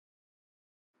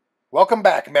Welcome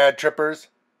back, Mad Trippers.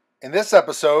 In this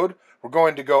episode, we're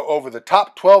going to go over the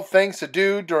top 12 things to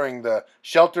do during the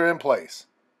shelter in place.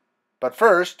 But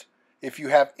first, if you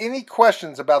have any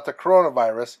questions about the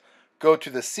coronavirus, go to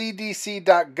the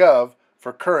cdc.gov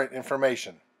for current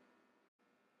information.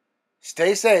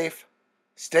 Stay safe,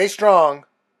 stay strong,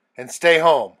 and stay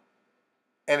home.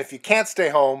 And if you can't stay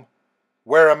home,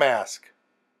 wear a mask.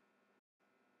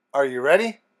 Are you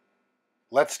ready?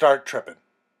 Let's start tripping.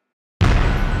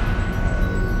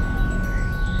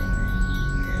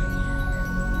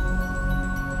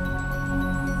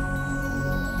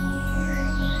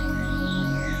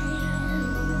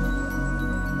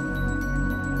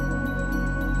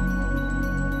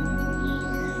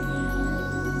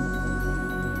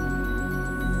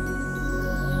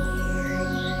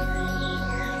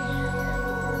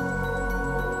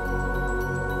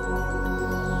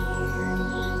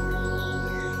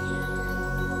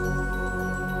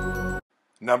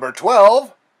 Number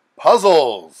 12,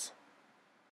 puzzles.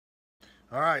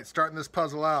 All right, starting this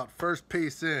puzzle out. First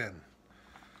piece in.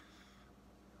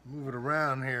 Move it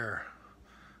around here.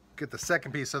 Get the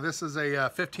second piece. So this is a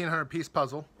 1,500 piece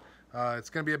puzzle. It's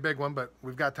going to be a big one, but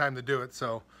we've got time to do it.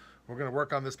 So we're going to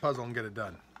work on this puzzle and get it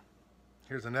done.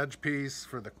 Here's an edge piece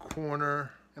for the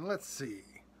corner. And let's see.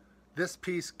 This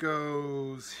piece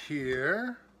goes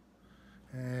here.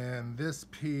 And this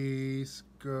piece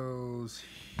goes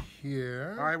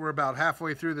here. All right, we're about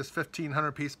halfway through this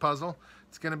 1,500 piece puzzle.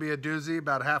 It's going to be a doozy,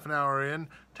 about half an hour in.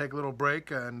 Take a little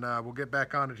break and we'll get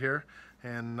back on it here.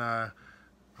 And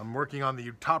I'm working on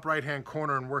the top right hand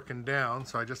corner and working down.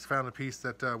 So I just found a piece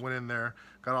that went in there.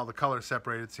 Got all the colors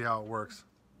separated, see how it works.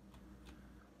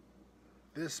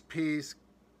 This piece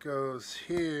goes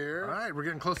here. All right, we're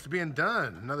getting close to being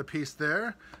done. Another piece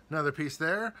there, another piece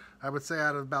there. I would say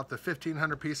out of about the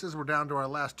 1,500 pieces, we're down to our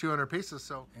last 200 pieces.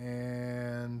 So,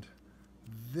 and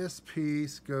this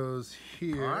piece goes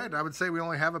here. All right, I would say we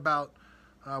only have about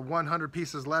 100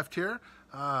 pieces left here.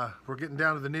 We're getting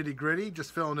down to the nitty gritty,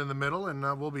 just filling in the middle, and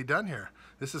we'll be done here.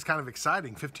 This is kind of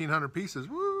exciting, 1,500 pieces.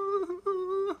 Woo!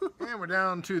 And we're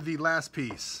down to the last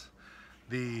piece.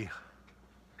 The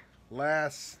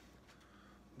last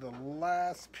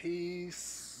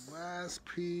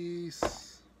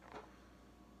piece.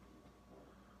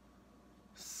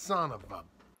 Son of a...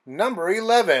 Number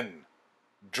 11,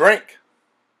 drink.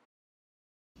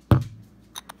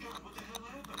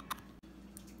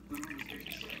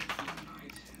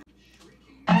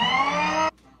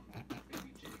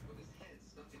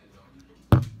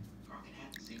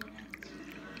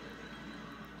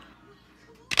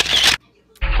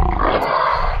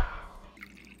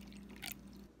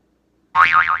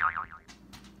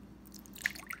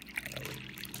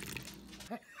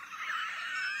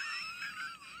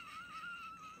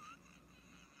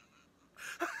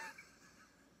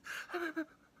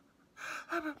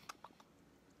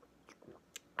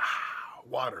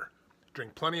 Water.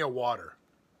 Drink plenty of water.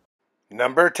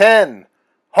 Number 10,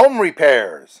 home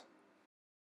repairs.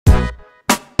 Turn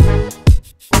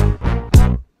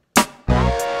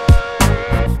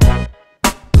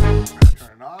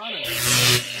it on and...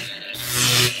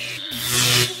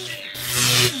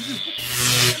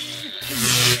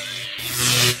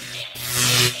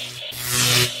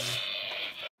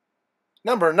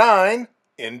 Number 9,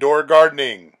 indoor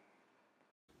gardening.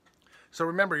 So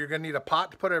remember, you're going to need a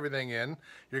pot to put everything in.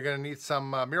 You're going to need some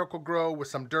Miracle-Gro with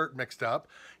some dirt mixed up.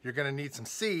 You're going to need some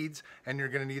seeds, and you're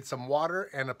going to need some water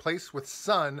and a place with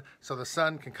sun so the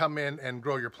sun can come in and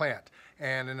grow your plant.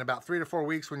 And in about 3 to 4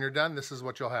 weeks when you're done, this is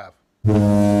what you'll have.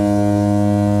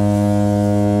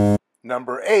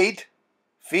 Number 8,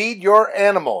 feed your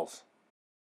animals.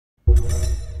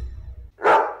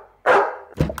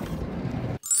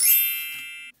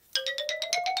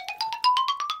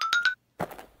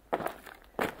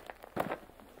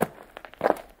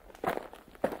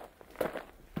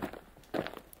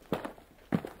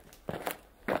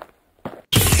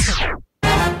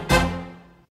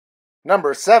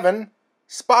 Number 7,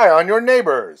 spy on your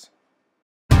neighbors.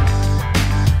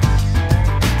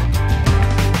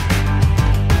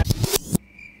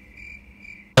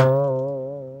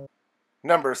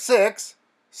 Number 6,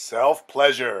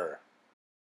 self-pleasure.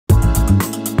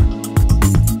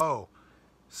 Oh,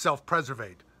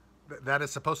 self-preservate. That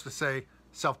is supposed to say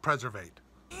self-preservate.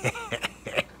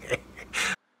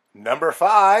 Number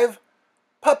 5,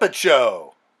 puppet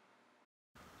show.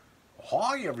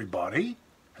 Hi, everybody.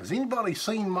 Has anybody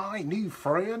seen my new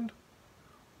friend?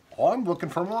 I'm looking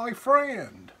for my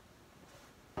friend.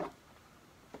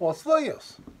 What's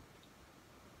this?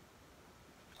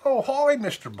 Oh, hi,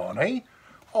 Mr. Bunny.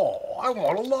 Oh, I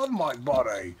want to love my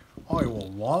buddy. I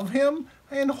will love him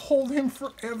and hold him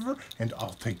forever, and I'll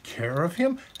take care of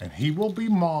him, and he will be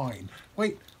mine.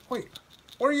 Wait, where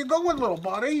are you going, little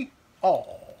buddy?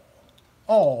 Oh,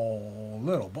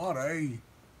 little buddy.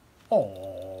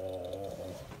 Oh.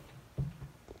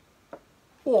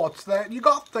 What's that you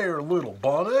got there, little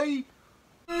buddy?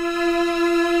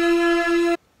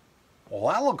 Well,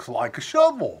 that looks like a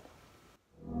shovel.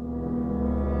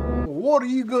 What are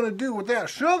you going to do with that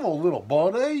shovel, little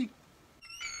buddy?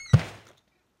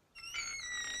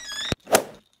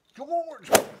 George!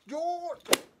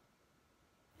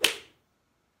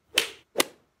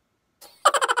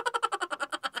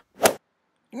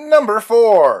 Number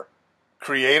 4,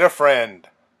 create a friend.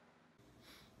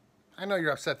 I know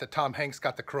you're upset that Tom Hanks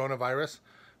got the coronavirus,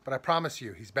 but I promise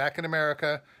you, he's back in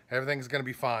America. Everything's going to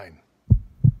be fine.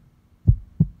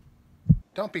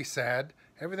 Don't be sad.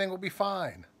 Everything will be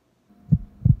fine.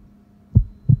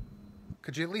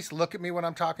 Could you at least look at me when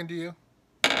I'm talking to you?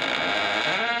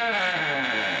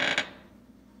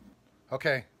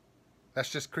 Okay, that's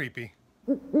just creepy.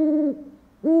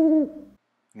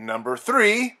 Number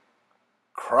 3,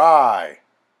 cry.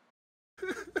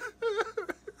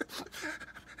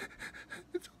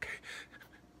 It's okay.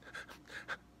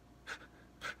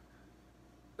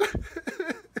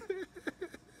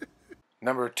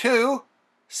 Number 2,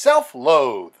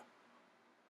 self-loathe.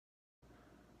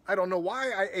 I don't know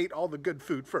why I ate all the good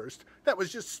food first. That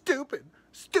was just stupid.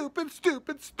 Stupid,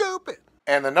 stupid, stupid.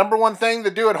 And the number 1 thing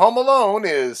to do at home alone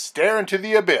is stare into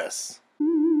the abyss.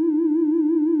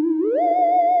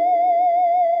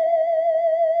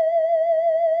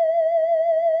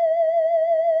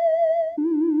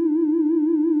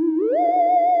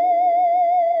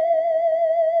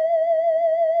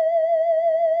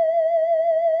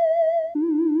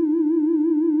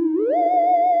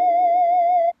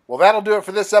 Well, that'll do it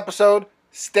for this episode.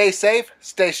 Stay safe,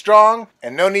 stay strong,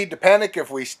 and no need to panic if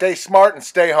we stay smart and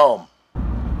stay home.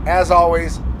 As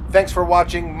always, thanks for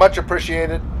watching, much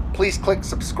appreciated. Please click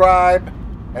subscribe,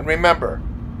 and remember,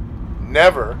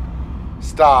 never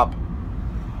stop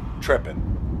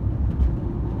tripping.